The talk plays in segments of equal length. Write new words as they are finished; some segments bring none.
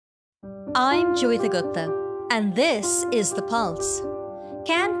I'm Joeita Gupta, and this is The Pulse.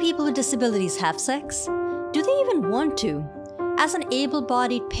 Can people with disabilities have sex? Do they even want to? As an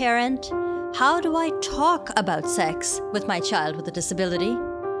able-bodied parent, how do I talk about sex with my child with a disability?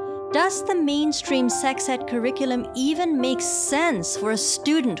 Does the mainstream sex ed curriculum even make sense for a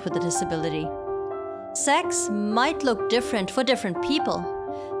student with a disability? Sex might look different for different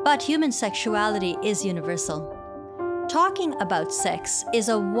people, but human sexuality is universal. Talking about sex is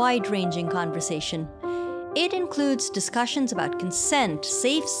a wide-ranging conversation. It includes discussions about consent,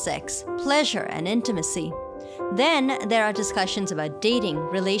 safe sex, pleasure, and intimacy. Then there are discussions about dating,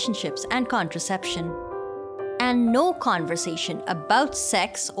 relationships, and contraception. And no conversation about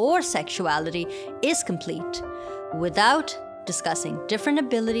sex or sexuality is complete without discussing different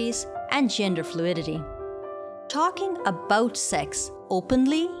abilities and gender fluidity. Talking about sex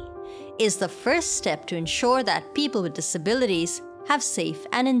openly is the first step to ensure that people with disabilities have safe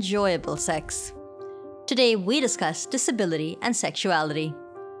and enjoyable sex. Today we discuss disability and sexuality.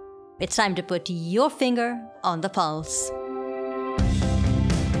 It's time to put your finger on the pulse.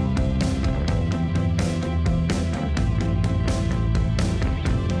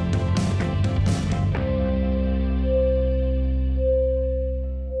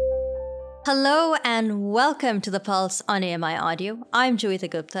 Hello and welcome to The Pulse on AMI Audio. I'm Joeita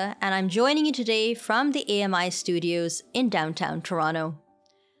Gupta and I'm joining you today from the AMI studios in downtown Toronto.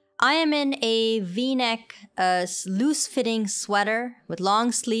 I am in a V-neck, loose-fitting sweater with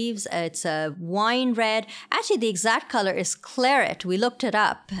long sleeves. It's a wine red. Actually, the exact color is claret. We looked it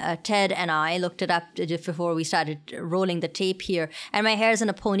up. Ted and I looked it up just before we started rolling the tape here. And my hair's in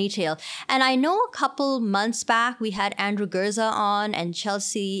a ponytail. And I know a couple months back, we had Andrew Gurza on and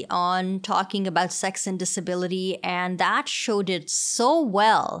Chelsea on talking about sex and disability. And that show did so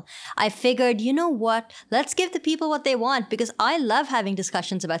well. I figured, you know what? Let's give the people what they want, because I love having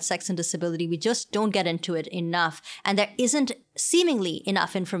discussions about sex and disability. We just don't get into it enough. And there isn't seemingly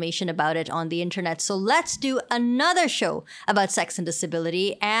enough information about it on the internet. So let's do another show about sex and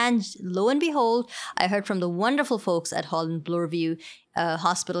disability. And lo and behold, I heard from the wonderful folks at Holland Bloorview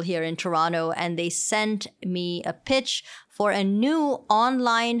Hospital here in Toronto, and they sent me a pitch for a new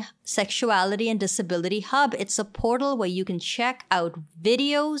online sexuality and disability hub. It's a portal where you can check out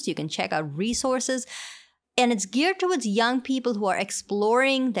videos, you can check out resources, and it's geared towards young people who are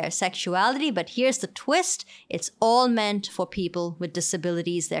exploring their sexuality. But here's the twist. It's all meant for people with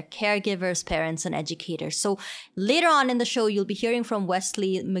disabilities, their caregivers, parents, and educators. So later on in the show, you'll be hearing from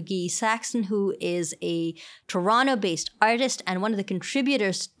Wesley McGee-Saxton, who is a Toronto-based artist and one of the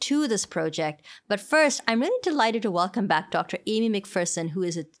contributors to this project. But first, I'm really delighted to welcome back Dr. Amy McPherson, who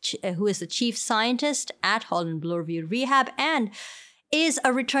is the chief scientist at Holland Bloorview Rehab and is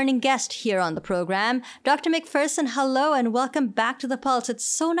a returning guest here on the program. Dr. McPherson, hello and welcome back to The Pulse. It's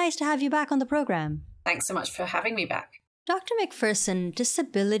so nice to have you back on the program. Thanks so much for having me back. Dr. McPherson,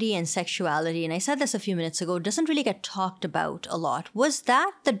 disability and sexuality, and I said this a few minutes ago, doesn't really get talked about a lot. Was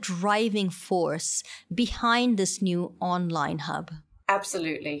that the driving force behind this new online hub?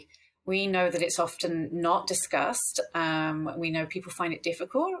 Absolutely. We know that it's often not discussed. We know people find it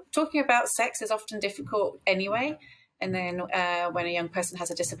difficult. Talking about sex is often difficult anyway. And then when a young person has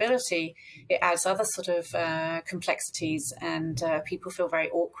a disability, it adds other sort of complexities, and people feel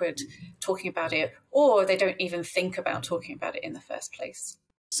very awkward talking about it, or they don't even think about talking about it in the first place.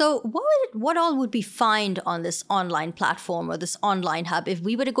 So what all would be found on this online platform or this online hub? If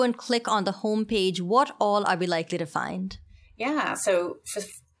we were to go and click on the homepage, what all are we likely to find? Yeah, so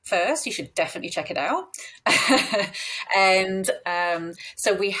first, you should definitely check it out. And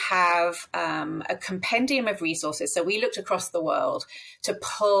so we have a compendium of resources. So we looked across the world to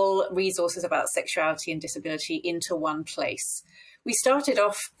pull resources about sexuality and disability into one place. We started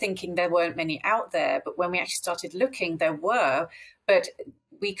off thinking there weren't many out there, but when we actually started looking, there were, but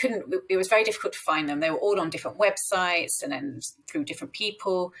we couldn't, it was very difficult to find them. They were all on different websites and then through different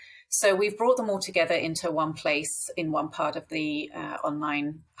people. So we've brought them all together into one place in one part of the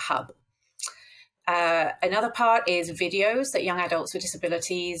online hub. Another part is videos that young adults with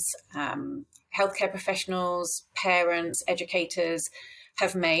disabilities, healthcare professionals, parents, educators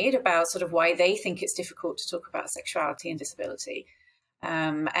have made about sort of why they think it's difficult to talk about sexuality and disability,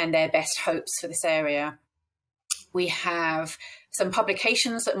 and their best hopes for this area. We have some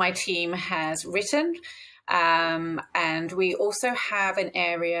publications that my team has written. And we also have an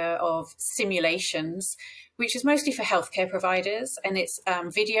area of simulations, which is mostly for healthcare providers. And it's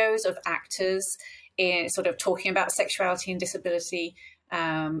videos of actors in sort of talking about sexuality and disability,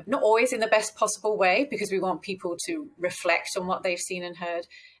 not always in the best possible way, because we want people to reflect on what they've seen and heard.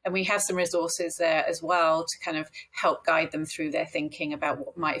 And we have some resources there as well to kind of help guide them through their thinking about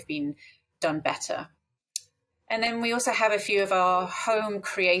what might have been done better. And then we also have a few of our home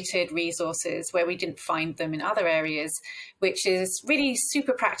created resources where we didn't find them in other areas, which is really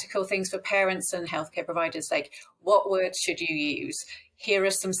super practical things for parents and healthcare providers, like what words should you use? Here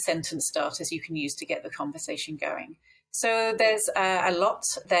are some sentence starters you can use to get the conversation going. So there's a lot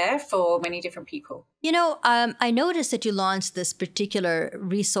there for many different people. You know, I noticed that you launched this particular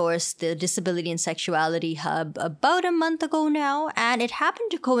resource, the Disability and Sexuality Hub, about a month ago now, and it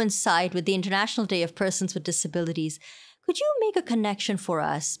happened to coincide with the International Day of Persons with Disabilities. Could you make a connection for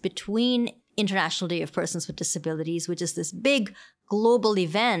us between International Day of Persons with Disabilities, which is this big global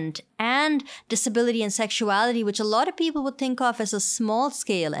event, and disability and sexuality, which a lot of people would think of as a small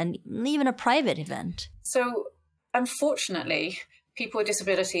scale and even a private event? So, unfortunately, people with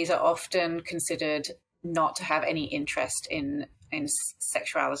disabilities are often considered not to have any interest in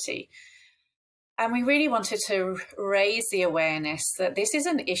sexuality. And we really wanted to raise the awareness that this is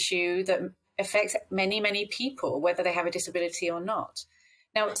an issue that affects many, many people, whether they have a disability or not.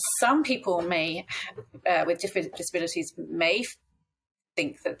 Now, some people may, with different disabilities, may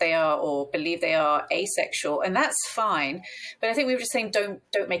think that they are or believe they are asexual, and that's fine. But I think we were just saying,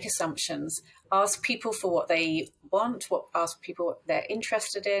 don't make assumptions. Ask people for what they want, ask people what they're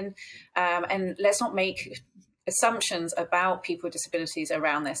interested in, and let's not make assumptions about people with disabilities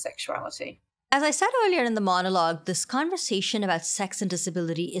around their sexuality. As I said earlier in the monologue, this conversation about sex and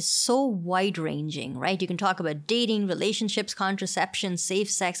disability is so wide-ranging, right? You can talk about dating, relationships, contraception, safe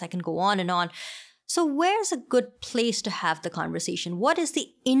sex. I can go on and on. So where's a good place to have the conversation? What is the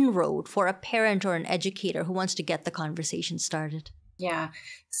inroad for a parent or an educator who wants to get the conversation started? Yeah,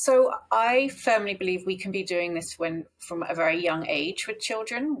 so I firmly believe we can be doing this from a very young age with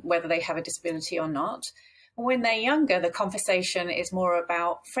children, whether they have a disability or not. When they're younger, the conversation is more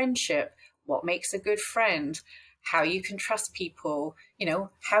about friendship, what makes a good friend, how you can trust people,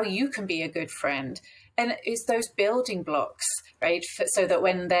 how you can be a good friend. And it's those building blocks, right? So that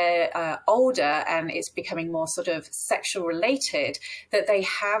when they're older and it's becoming more sort of sexual related, that they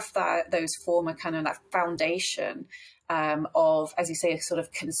have those form of kind of that foundation of, as you say, sort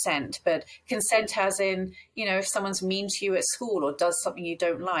of consent. But consent as in, if someone's mean to you at school or does something you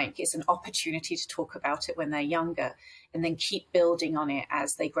don't like, it's an opportunity to talk about it when they're younger and then keep building on it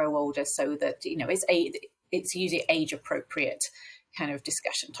as they grow older, so that, it's usually age appropriate kind of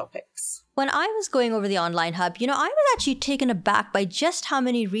discussion topics. When I was going over the online hub, I was actually taken aback by just how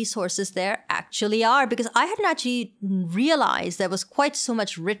many resources there actually are, because I hadn't actually realized there was quite so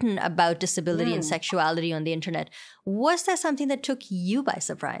much written about disability and sexuality on the internet. Was there something that took you by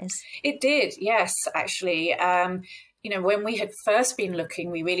surprise? It did, yes, actually. When we had first been looking,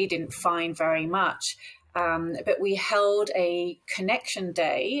 we really didn't find very much. But we held a connection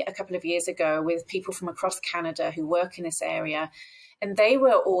day a couple of years ago with people from across Canada who work in this area. And they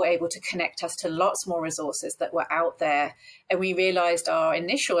were all able to connect us to lots more resources that were out there. And we realized our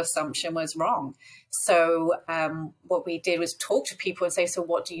initial assumption was wrong. So what we did was talk to people and say, so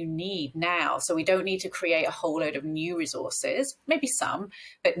what do you need now? So we don't need to create a whole load of new resources, maybe some,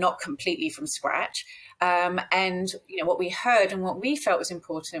 but not completely from scratch. And what we heard and what we felt was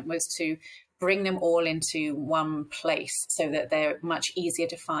important was to bring them all into one place so that they're much easier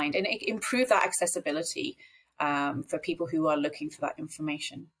to find and improve that accessibility for people who are looking for that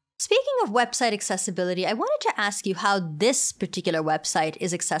information. Speaking of website accessibility, I wanted to ask you how this particular website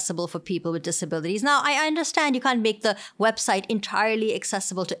is accessible for people with disabilities. Now, I understand you can't make the website entirely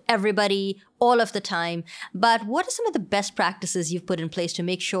accessible to everybody all of the time, but what are some of the best practices you've put in place to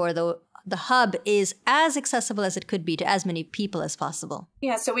make sure the hub is as accessible as it could be to as many people as possible?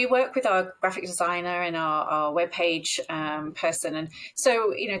 Yeah, so we work with our graphic designer and our webpage person. And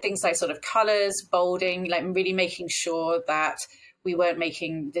so, things like sort of colors, bolding, like really making sure that we weren't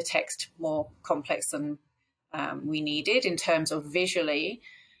making the text more complex than we needed in terms of visually.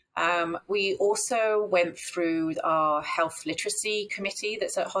 We also went through our health literacy committee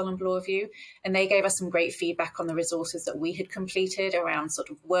that's at Holland Law Review, and they gave us some great feedback on the resources that we had completed around sort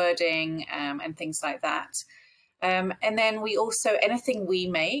of wording and things like that. And then we also, anything we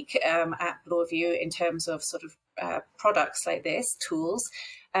make at Law Review in terms of sort of products like this, tools,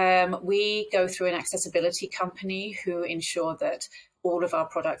 we go through an accessibility company who ensure that all of our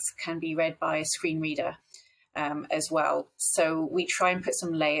products can be read by a screen reader. As well. So we try and put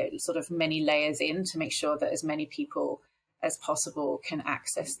some many layers in to make sure that as many people as possible can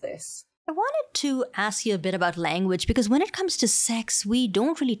access this. I wanted to ask you a bit about language, because when it comes to sex, we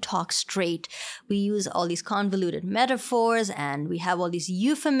don't really talk straight. We use all these convoluted metaphors and we have all these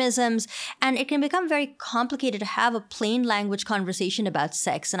euphemisms, and it can become very complicated to have a plain language conversation about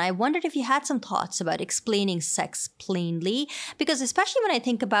sex. And I wondered if you had some thoughts about explaining sex plainly, because especially when I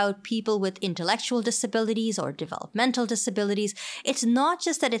think about people with intellectual disabilities or developmental disabilities, it's not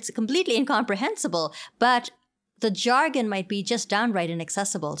just that it's completely incomprehensible, but the jargon might be just downright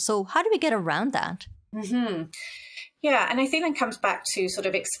inaccessible. So how do we get around that? Mm-hmm. Yeah, and I think that comes back to sort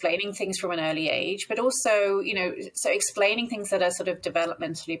of explaining things from an early age, but also, so explaining things that are sort of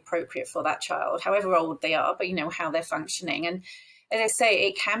developmentally appropriate for that child, however old they are, but, how they're functioning. And as I say,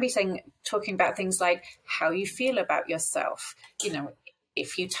 it can be talking about things like how you feel about yourself,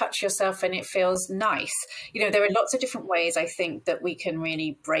 if you touch yourself and it feels nice. There are lots of different ways I think that we can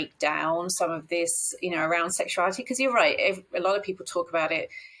really break down some of this, around sexuality, because you're right, a lot of people talk about it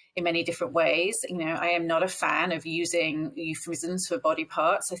in many different ways. I am not a fan of using euphemisms for body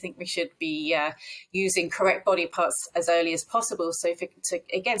parts. I think we should be using correct body parts as early as possible. So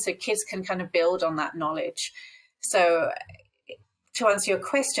so kids can kind of build on that knowledge. So to answer your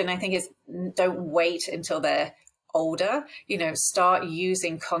question, I think is don't wait until they're older, start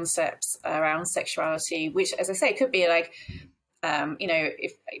using concepts around sexuality, which, as I say, could be like,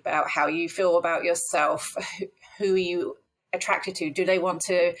 about how you feel about yourself, who are you attracted to, do they want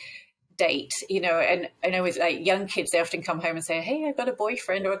to date, and I know with like young kids, they often come home and say, hey, I've got a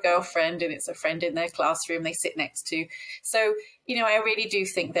boyfriend or a girlfriend, and it's a friend in their classroom they sit next to. So, I really do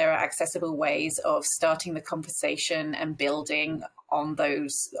think there are accessible ways of starting the conversation and building on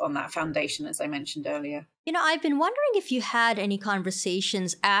that foundation, as I mentioned earlier. I've been wondering if you had any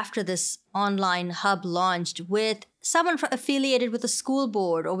conversations after this online hub launched with someone affiliated with a school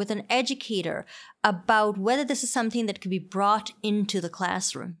board or with an educator about whether this is something that could be brought into the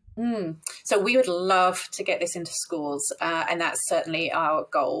classroom. So we would love to get this into schools, and that's certainly our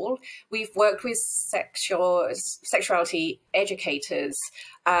goal. We've worked with sexuality educators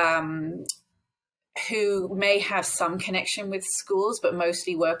who may have some connection with schools, but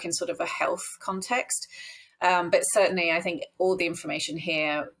mostly work in sort of a health context. But certainly, I think all the information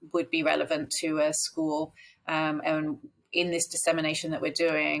here would be relevant to a school. And in this dissemination that we're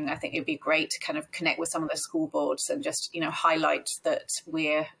doing, I think it'd be great to kind of connect with some of the school boards and just, highlight that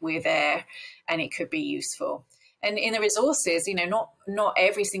we're there and it could be useful. And in the resources, not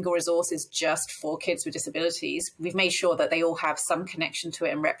every single resource is just for kids with disabilities. We've made sure that they all have some connection to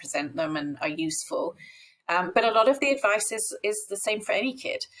it and represent them and are useful. But a lot of the advice is the same for any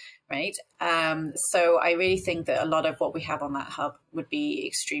kid, right? So I really think that a lot of what we have on that hub would be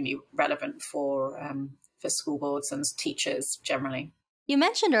extremely relevant for school boards and teachers generally. You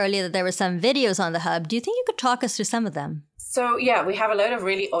mentioned earlier that there were some videos on the hub. Do you think you could talk us through some of them? So yeah, we have a load of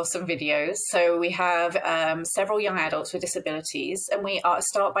really awesome videos. So we have several young adults with disabilities, and we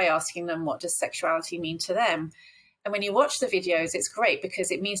start by asking them, what does sexuality mean to them? And when you watch the videos, it's great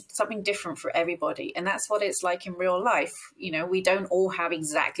because it means something different for everybody. And that's what it's like in real life. We don't all have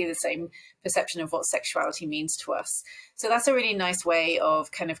exactly the same perception of what sexuality means to us. So that's a really nice way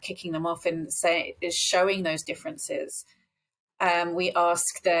of kind of kicking them off and showing those differences. We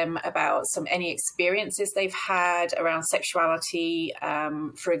ask them about any experiences they've had around sexuality.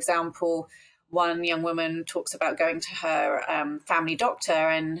 For example, one young woman talks about going to her family doctor,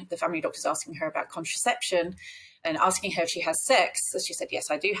 and the family doctor's asking her about contraception and asking her if she has sex. So she said, yes,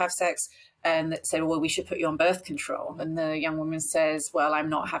 I do have sex. And that said, well, we should put you on birth control. And the young woman says, well, I'm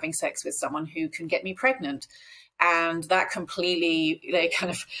not having sex with someone who can get me pregnant. And that completely kind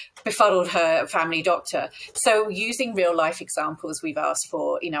of befuddled her family doctor. So using real life examples we've asked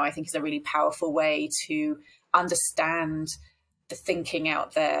for, I think is a really powerful way to understand the thinking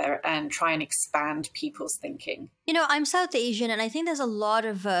out there and try and expand people's thinking. I'm South Asian, and I think there's a lot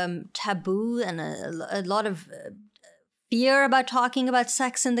of taboo and a lot of fear about talking about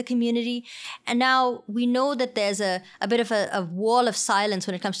sex in the community. And now we know that there's a bit of a wall of silence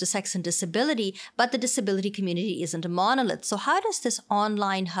when it comes to sex and disability, but the disability community isn't a monolith. So how does this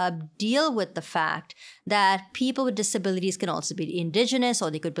online hub deal with the fact that people with disabilities can also be Indigenous,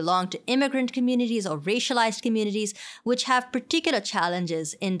 or they could belong to immigrant communities or racialized communities, which have particular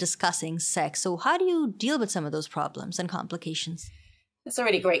challenges in discussing sex? So how do you deal with some of those problems and complications? That's a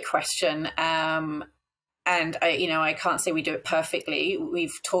really great question. And I can't say we do it perfectly.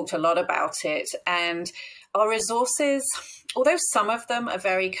 We've talked a lot about it, and our resources, although some of them are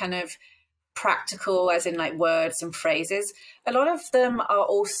very kind of practical, as in like words and phrases, a lot of them are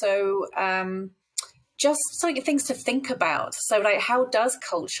also just sort of things to think about. So like, how does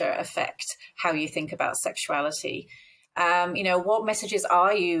culture affect how you think about sexuality? What messages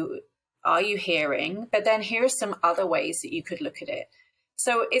are you Are you hearing? But then here are some other ways that you could look at it.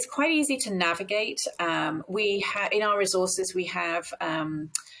 So it's quite easy to navigate. We have in our resources, we have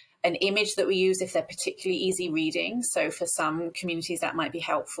an image that we use if they're particularly easy reading. So for some communities that might be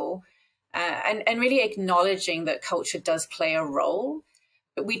helpful. And really acknowledging that culture does play a role,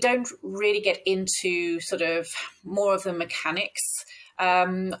 but we don't really get into sort of more of the mechanics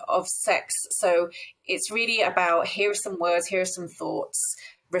of sex. So it's really about, here are some words, here are some thoughts,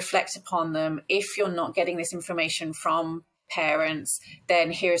 reflect upon them. If you're not getting this information from parents,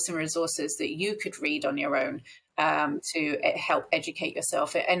 then here are some resources that you could read on your own to help educate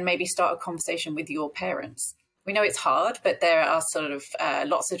yourself and maybe start a conversation with your parents. We know it's hard, but there are sort of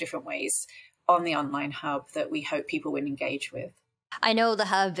lots of different ways on the online hub that we hope people will engage with. I know the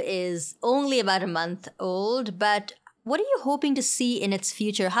hub is only about a month old, but what are you hoping to see in its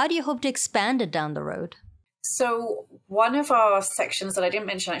future? How do you hope to expand it down the road? So one of our sections that I didn't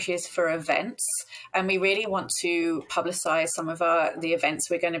mention actually is for events, and we really want to publicize some of the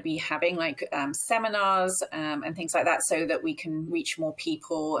events we're going to be having, like seminars and things like that, so that we can reach more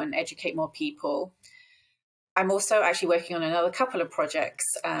people and educate more people. I'm also actually working on another couple of projects.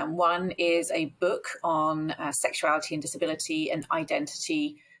 One is a book on sexuality and disability and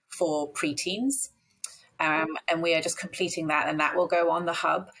identity for preteens. And we are just completing that, and that will go on the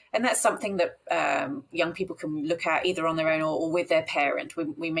hub. And that's something that young people can look at either on their own or with their parent.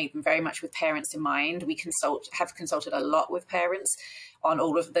 We make them very much with parents in mind. We have consulted a lot with parents on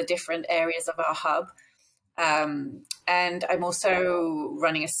all of the different areas of our hub. And I'm also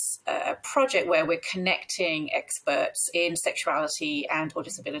running a project where we're connecting experts in sexuality and or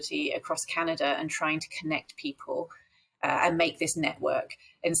disability across Canada and trying to connect people and make this network.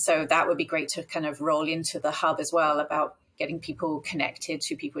 And so that would be great to kind of roll into the hub as well, about getting people connected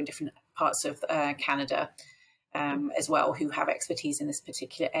to people in different parts of Canada as well who have expertise in this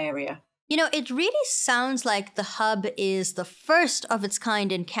particular area. You know, it really sounds like the hub is the first of its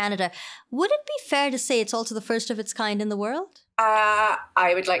kind in Canada. Would it be fair to say it's also the first of its kind in the world?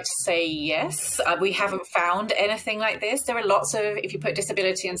 I would like to say yes. We haven't found anything like this. There are lots of, if you put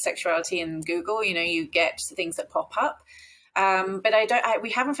disability and sexuality in Google, you know, you get things that pop up. But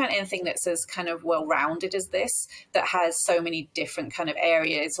we haven't found anything that's as kind of well-rounded as this, that has so many different kind of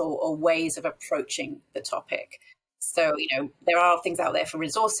areas or ways of approaching the topic. So, you know, there are things out there for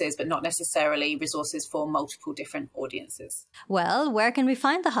resources, but not necessarily resources for multiple different audiences. Well, where can we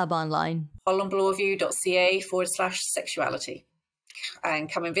find the hub online? hollandbloorview.ca/sexuality. And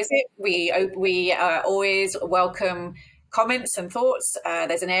come and visit. We always welcome comments and thoughts.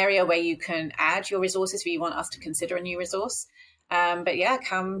 There's an area where you can add your resources if you want us to consider a new resource. But yeah,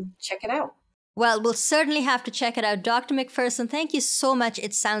 come check it out. Well, we'll certainly have to check it out. Dr. McPherson, thank you so much.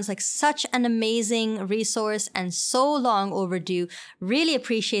 It sounds like such an amazing resource and so long overdue. Really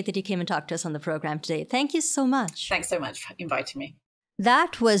appreciate that you came and talked to us on the program today. Thank you so much. Thanks so much for inviting me.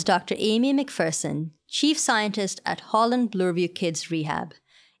 That was Dr. Amy McPherson, Chief Scientist at Holland Bloorview Kids Rehab.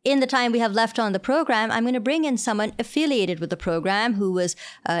 In the time we have left on the program, I'm going to bring in someone affiliated with the program who was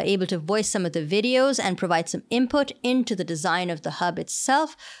able to voice some of the videos and provide some input into the design of the hub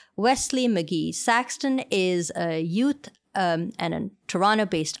itself. Wesley McGee Saxton is a youth and a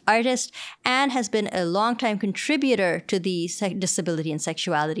Toronto-based artist and has been a longtime contributor to the Disability and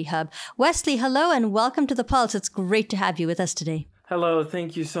Sexuality Hub. Wesley, hello and welcome to The Pulse. It's great to have you with us today. Hello,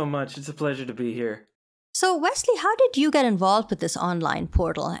 thank you so much. It's a pleasure to be here. So, Wesley, how did you get involved with this online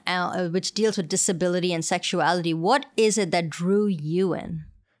portal, which deals with disability and sexuality? What is it that drew you in?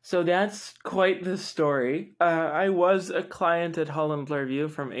 So that's quite the story. I was a client at Holland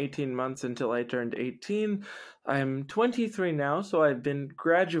Bloorview from 18 months until I turned 18. I'm 23 now, so I've been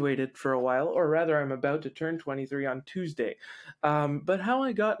graduated for a while, or rather I'm about to turn 23 on Tuesday. But how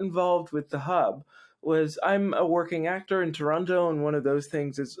I got involved with the hub was I'm a working actor in Toronto, and one of those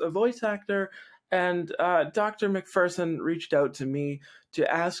things is a voice actor. And Dr. McPherson reached out to me to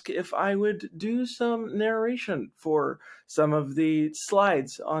ask if I would do some narration for some of the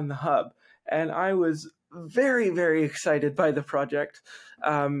slides on the hub. And I was very, very excited by the project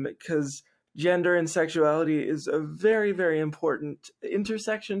because gender and sexuality is a very, very important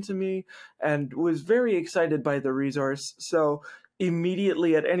intersection to me, and was very excited by the resource. So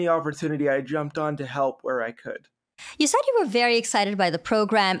immediately at any opportunity, I jumped on to help where I could. You said you were very excited by the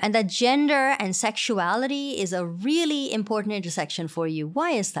program and that gender and sexuality is a really important intersection for you. Why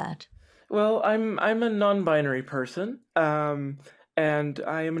is that? Well, I'm a non-binary person, and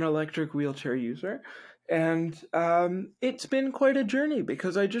I am an electric wheelchair user. And it's been quite a journey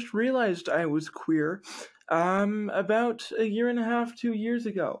because I just realized I was queer about a year and a half, 2 years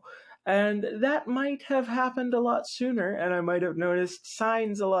ago. And that might have happened a lot sooner, and I might have noticed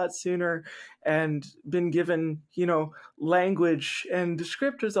signs a lot sooner and been given, language and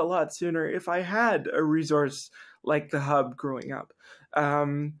descriptors a lot sooner if I had a resource like the Hub growing up.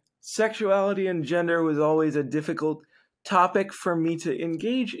 Sexuality and gender was always a difficult topic for me to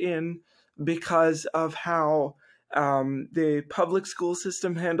engage in because of how the public school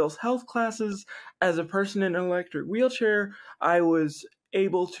system handles health classes. As a person in an electric wheelchair, I was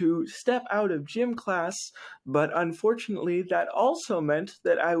able to step out of gym class, but unfortunately that also meant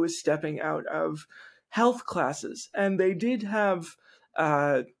that I was stepping out of health classes. And they did have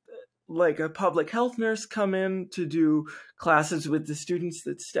like a public health nurse come in to do classes with the students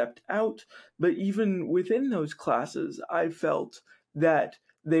that stepped out. But even within those classes, I felt that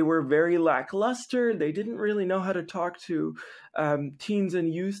they were very lackluster. They didn't really know how to talk to teens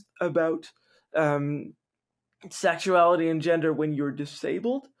and youth about sexuality and gender when you're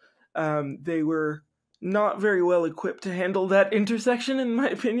disabled. They were not very well equipped to handle that intersection, in my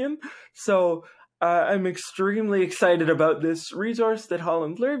opinion. So I'm extremely excited about this resource that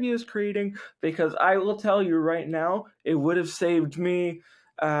Holland Lerview is creating, because I will tell you right now, it would have saved me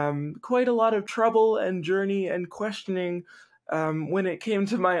quite a lot of trouble and journey and questioning when it came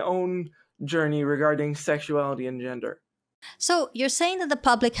to my own journey regarding sexuality and gender. So you're saying that the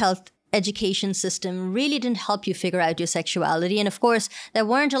public health education system really didn't help you figure out your sexuality. And of course, there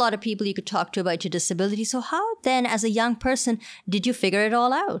weren't a lot of people you could talk to about your disability. So how then, as a young person, did you figure it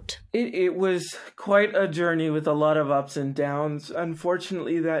all out? It was quite a journey with a lot of ups and downs.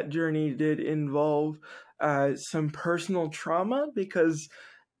 Unfortunately, that journey did involve some personal trauma because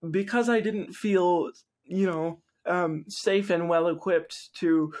I didn't feel, safe and well equipped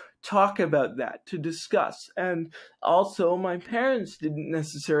to talk about that, to discuss. And also my parents didn't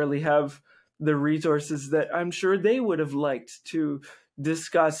necessarily have the resources that I'm sure they would have liked to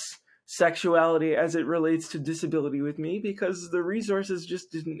discuss sexuality as it relates to disability with me, because the resources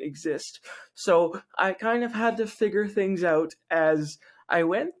just didn't exist. So I kind of had to figure things out as I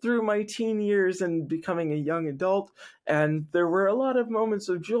went through my teen years and becoming a young adult, and there were a lot of moments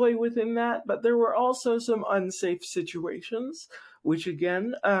of joy within that, but there were also some unsafe situations, which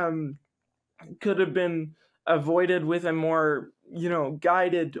again could have been avoided with a more,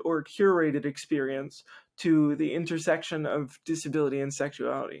 guided or curated experience to the intersection of disability and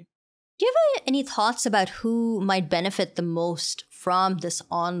sexuality. Do you have any thoughts about who might benefit the most from this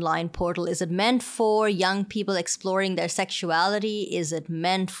online portal? Is it meant for young people exploring their sexuality? Is it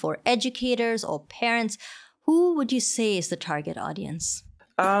meant for educators or parents? Who would you say is the target audience?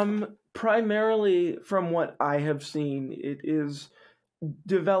 Primarily, from what I have seen, it is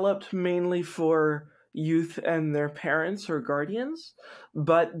developed mainly for youth and their parents or guardians,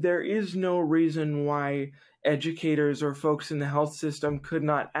 but there is no reason why educators or folks in the health system could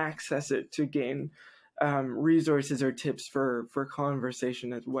not access it to gain resources or tips for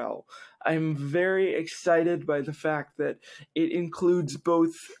conversation as well. I'm very excited by the fact that it includes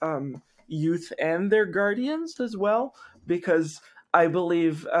both youth and their guardians as well, because I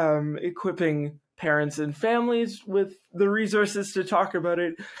believe equipping parents and families with the resources to talk about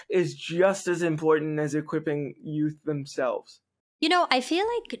it is just as important as equipping youth themselves. I feel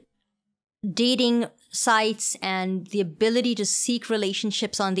like dating sites and the ability to seek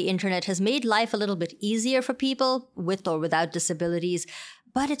relationships on the internet has made life a little bit easier for people with or without disabilities,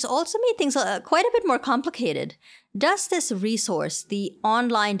 but it's also made things quite a bit more complicated. Does this resource, the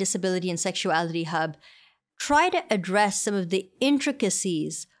Online Disability and Sexuality Hub, try to address some of the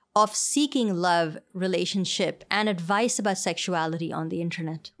intricacies of seeking love, relationship, and advice about sexuality on the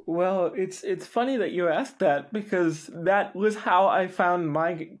internet? Well, it's funny that you asked that, because that was how I found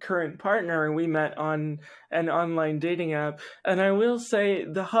my current partner, and we met on an online dating app. And I will say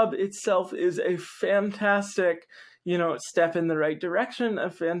the hub itself is a fantastic, step in the right direction,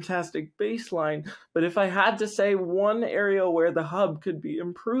 a fantastic baseline. But if I had to say one area where the hub could be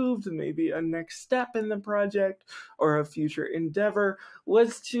improved, maybe a next step in the project or a future endeavor,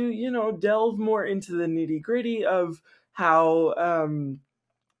 was to, delve more into the nitty-gritty of how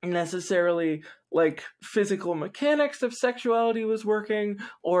necessarily like physical mechanics of sexuality was working,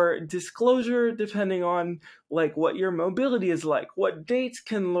 or disclosure depending on like what your mobility is like, what dates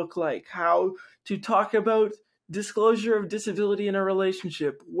can look like, how to talk about disclosure of disability in a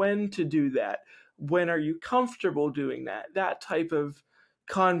relationship, when to do that, when are you comfortable doing that type of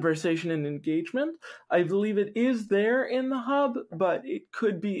conversation and engagement. I believe it is there in the hub, but it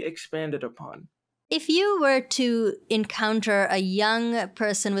could be expanded upon. If you were to encounter a young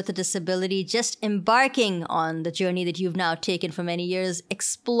person with a disability just embarking on the journey that you've now taken for many years,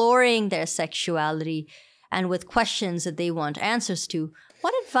 exploring their sexuality and with questions that they want answers to,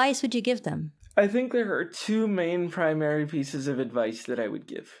 What advice would you give them? I think there are two main primary pieces of advice that I would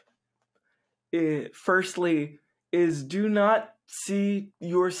give. Firstly, is do not see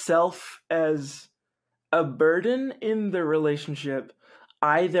yourself as a burden in the relationship,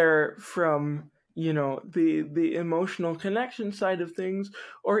 either from, the emotional connection side of things,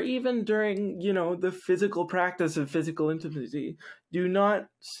 or even during, the physical practice of physical intimacy. Do not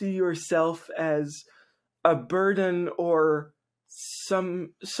see yourself as a burden or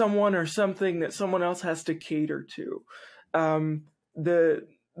someone or something that someone else has to cater to.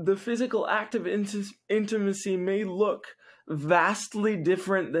 The physical act of intimacy may look vastly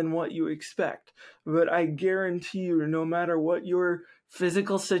different than what you expect, but I guarantee you, no matter what your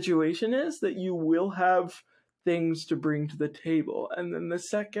physical situation is, that you will have things to bring to the table. And then the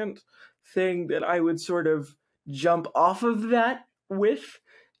second thing that I would sort of jump off of that with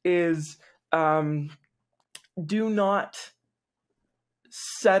is do not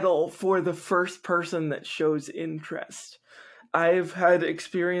settle for the first person that shows interest. I've had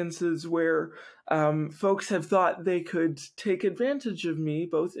experiences where folks have thought they could take advantage of me,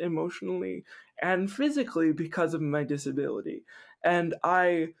 both emotionally and physically, because of my disability. And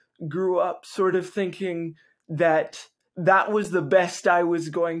I grew up sort of thinking that that was the best I was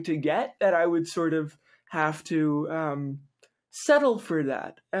going to get, that I would sort of have to settle for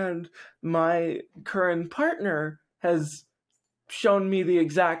that. And my current partner has shown me the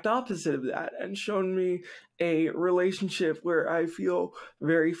exact opposite of that, and shown me a relationship where I feel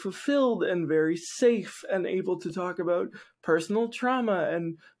very fulfilled and very safe and able to talk about personal trauma.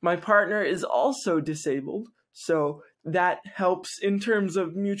 And my partner is also disabled, so that helps in terms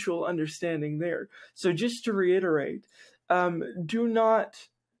of mutual understanding there. So just to reiterate, do not,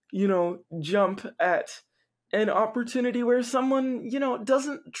 jump at an opportunity where someone,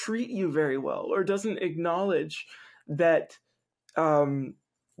 doesn't treat you very well or doesn't acknowledge that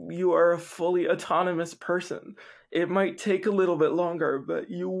you are a fully autonomous person. It might take a little bit longer, but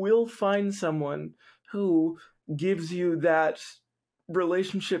you will find someone who gives you that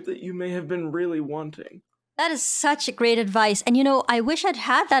relationship that you may have been really wanting. That is such great advice. And I wish I'd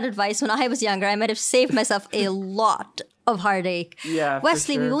had that advice when I was younger. I might have saved myself a lot of heartache. Yeah,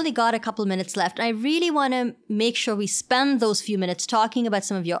 Wesley, for sure. we've only got a couple minutes left. I really want to make sure we spend those few minutes talking about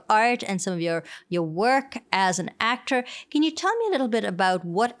some of your art and some of your work as an actor. Can you tell me a little bit about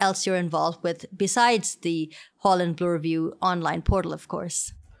what else you're involved with besides the Holland Blue Review online portal, of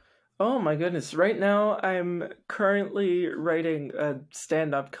course? Oh my goodness. Right now, I'm currently writing a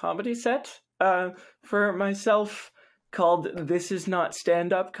stand-up comedy set for myself called This Is Not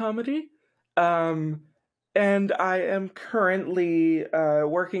Stand-Up Comedy. And I am currently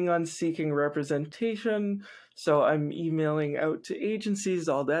working on seeking representation. So I'm emailing out to agencies,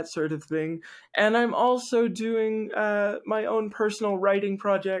 all that sort of thing. And I'm also doing my own personal writing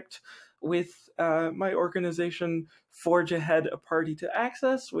project with my organization, Forge Ahead, A Party to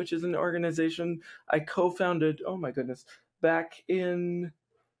Access, which is an organization I co-founded, oh my goodness, back in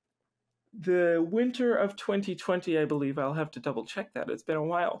the winter of 2020, I believe. I'll have to double check that. It's been a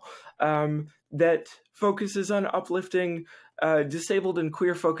while. That focuses on uplifting disabled and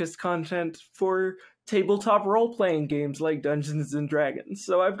queer-focused content for tabletop role-playing games like Dungeons and Dragons.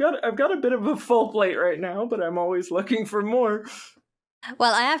 So I've got a bit of a full plate right now, but I'm always looking for more.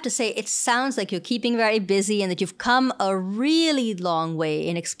 Well, I have to say, it sounds like you're keeping very busy and that you've come a really long way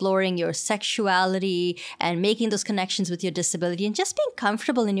in exploring your sexuality and making those connections with your disability and just being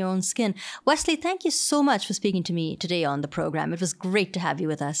comfortable in your own skin. Wesley, thank you so much for speaking to me today on the program. It was great to have you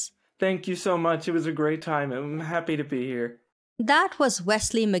with us. Thank you so much. It was a great time. I'm happy to be here. That was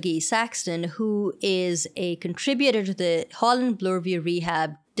Wesley McGee-Saxton, who is a contributor to the Holland Blue Review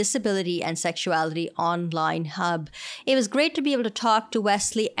Rehab Disability and Sexuality Online Hub. It was great to be able to talk to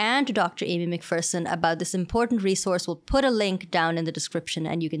Wesley and to Dr. Amy McPherson about this important resource. We'll put a link down in the description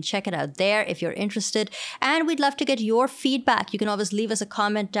and you can check it out there if you're interested. And we'd love to get your feedback. You can always leave us a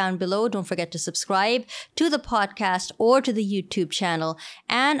comment down below. Don't forget to subscribe to the podcast or to the YouTube channel.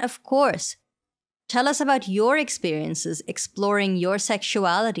 And of course, tell us about your experiences exploring your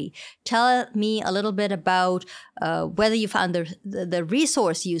sexuality. Tell me a little bit about whether you found the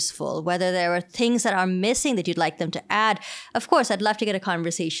resource useful, whether there are things that are missing that you'd like them to add. Of course, I'd love to get a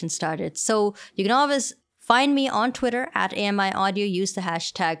conversation started. So you can always find me on Twitter at AMI Audio. Use the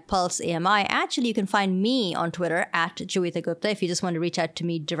hashtag PulseAMI. Actually, you can find me on Twitter at Joeita Gupta. If you just want to reach out to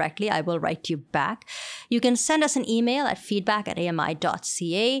me directly, I will write you back. You can send us an email at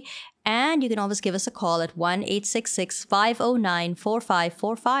feedback@ami.ca. And you can always give us a call at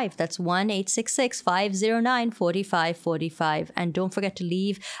 1-866-509-4545. That's 1-866-509-4545. And don't forget to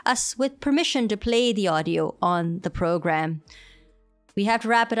leave us with permission to play the audio on the program. We have to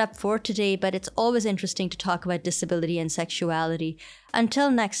wrap it up for today, but it's always interesting to talk about disability and sexuality. Until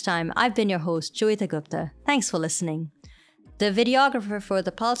next time, I've been your host, Joeita Gupta. Thanks for listening. The videographer for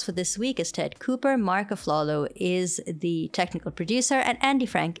The Pulse for this week is Ted Cooper. Mark Aflalo is the technical producer, and Andy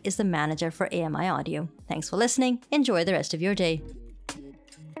Frank is the manager for AMI Audio. Thanks for listening. Enjoy the rest of your day.